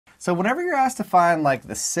So whenever you're asked to find like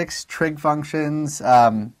the 6 trig functions,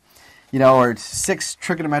 or 6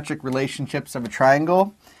 trigonometric relationships of a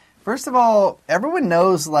triangle, first of all, everyone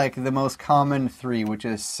knows like the most common 3, which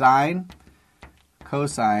is sine,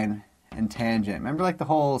 cosine, and tangent. Remember like the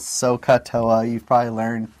whole SOHCAHTOA you've probably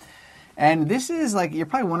learned? And this is like, you're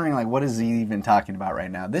probably wondering like, what is he even talking about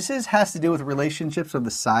right now? This has to do with relationships of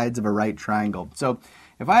the sides of a right triangle. So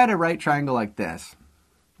if I had a right triangle like this,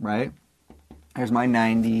 right? There's my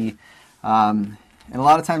 90. And a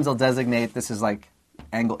lot of times I'll designate this as like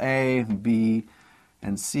angle A, B,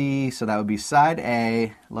 and C. So that would be side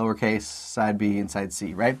A, lowercase, side B, and side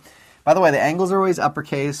C, right? By the way, the angles are always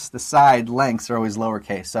uppercase. The side lengths are always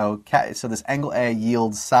lowercase. So this angle A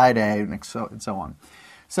yields side A, and so on.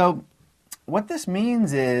 So what this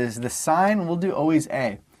means is the sine will do always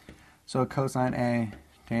A. So cosine A,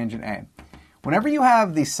 tangent A. Whenever you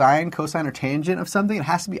have the sine, cosine, or tangent of something, it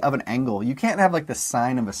has to be of an angle. You can't have like the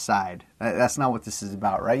sine of a side. That's not what this is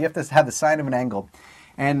about, right? You have to have the sine of an angle.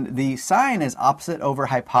 And the sine is opposite over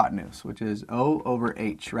hypotenuse, which is O over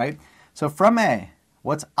H, right? So from A,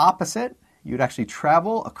 what's opposite? You'd actually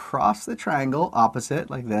travel across the triangle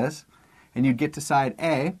opposite like this, and you'd get to side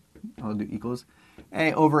A. I'll do equals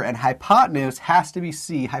A over, and hypotenuse has to be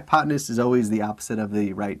C. Hypotenuse is always the opposite of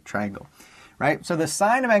the right triangle. Right? So the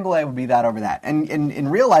sine of angle A would be that over that. And in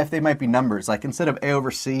real life, they might be numbers. Like instead of A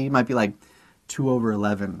over C, it might be like 2 over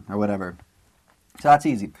 11 or whatever. So that's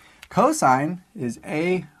easy. Cosine is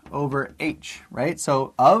A over H, right?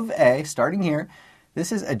 So of A, starting here,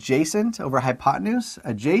 this is adjacent over hypotenuse.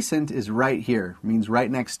 Adjacent is right here, means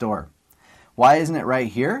right next door. Why isn't it right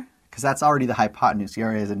here? Because that's already the hypotenuse. He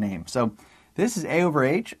already has a name. So this is A over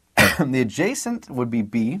H. The adjacent would be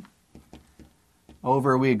B.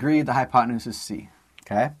 Over, we agreed, the hypotenuse is C.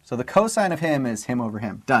 Okay? So the cosine of him is him over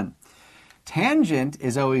him. Done. Tangent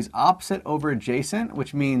is always opposite over adjacent,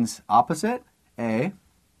 which means opposite, A.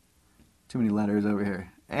 Too many letters over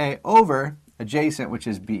here. A over adjacent, which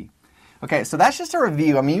is B. Okay, so that's just a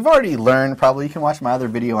review. I mean, you've already learned, probably. You can watch my other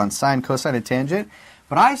video on sine, cosine, and tangent.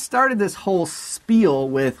 But I started this whole spiel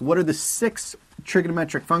with what are the 6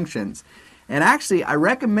 trigonometric functions. And actually, I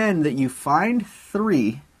recommend that you find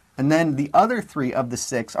 3, and then the other 3 of the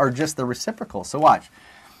 6 are just the reciprocal. So watch.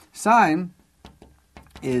 Sine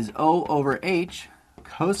is O over H.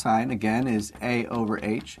 Cosine, again, is A over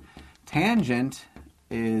H. Tangent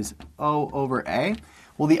is O over A.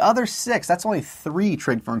 Well, the other 6, that's only 3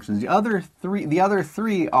 trig functions. The other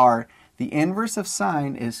 3 are the inverse of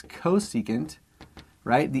sine is cosecant,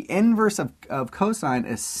 right? The inverse of cosine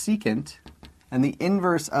is secant, and the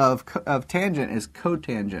inverse of tangent is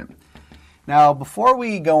cotangent. Now, before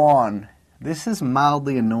we go on, this is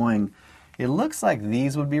mildly annoying. It looks like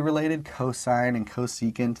these would be related, cosine and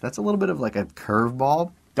cosecant. That's a little bit of like a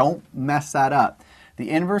curveball. Don't mess that up. The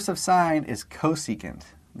inverse of sine is cosecant.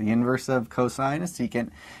 The inverse of cosine is secant.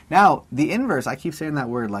 Now, the inverse, I keep saying that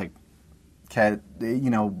word like, okay,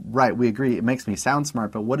 right, we agree. It makes me sound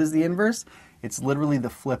smart, but what is the inverse? It's literally the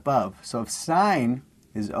flip of. So if sine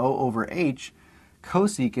is O over H,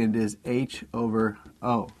 cosecant is H over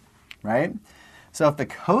O. Right? So if the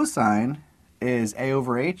cosine is A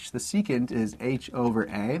over H, the secant is H over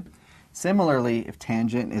A. Similarly, if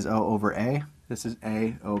tangent is O over A, this is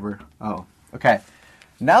A over O. Okay,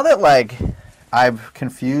 now that like I've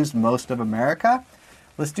confused most of America,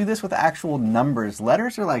 let's do this with actual numbers.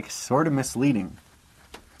 Letters are like sort of misleading,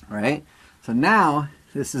 right? So now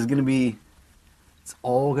this is going to be, it's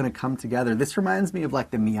all going to come together. This reminds me of like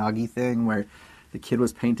the Miyagi thing where the kid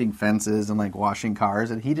was painting fences and like washing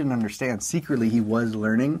cars, and he didn't understand. Secretly, he was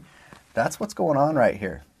learning. That's what's going on right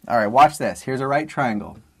here. All right, watch this. Here's a right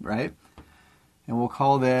triangle, right? And we'll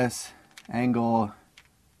call this angle,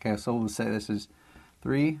 okay, so we'll say this is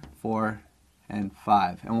 3, 4, and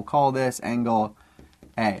 5. And we'll call this angle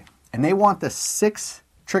A. And they want the 6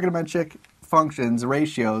 trigonometric functions,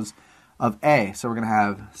 ratios of A. So we're going to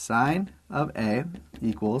have sine of A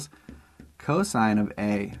equals cosine of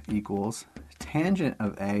A equals tangent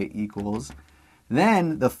of A equals,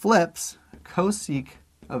 then the flips, cosec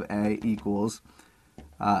of A equals,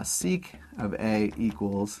 sec of A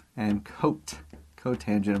equals, and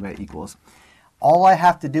cotangent of A equals. All I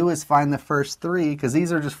have to do is find the first 3, because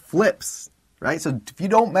these are just flips, right? So if you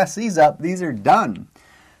don't mess these up, these are done.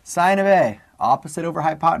 Sine of A, opposite over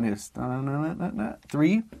hypotenuse,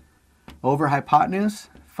 3 over hypotenuse,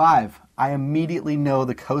 5. I immediately know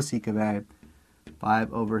the cosec of A,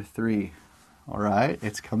 5 over 3. All right,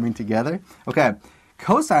 it's coming together. Okay,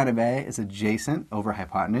 cosine of A is adjacent over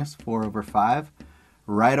hypotenuse, 4 over 5.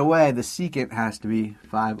 Right away, the secant has to be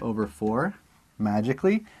 5 over 4,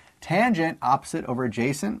 magically. Tangent, opposite over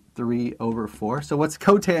adjacent, 3 over 4. So what's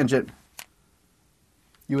cotangent?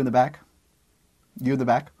 You in the back? You in the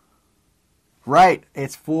back? Right,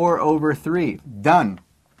 it's 4 over 3. Done.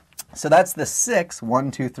 So that's the 6,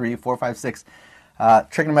 1, 2, 3, 4, 5, 6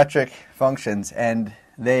 trigonometric functions. And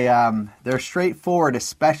they're straightforward,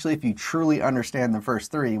 especially if you truly understand the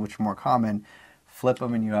first 3, which are more common. Flip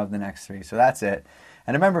them and you have the next 3. So that's it.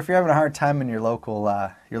 And remember, if you're having a hard time in your local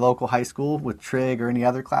high school with trig or any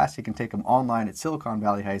other class, you can take them online at Silicon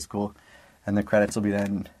Valley High School, and the credits will be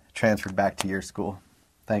then transferred back to your school.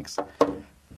 Thanks.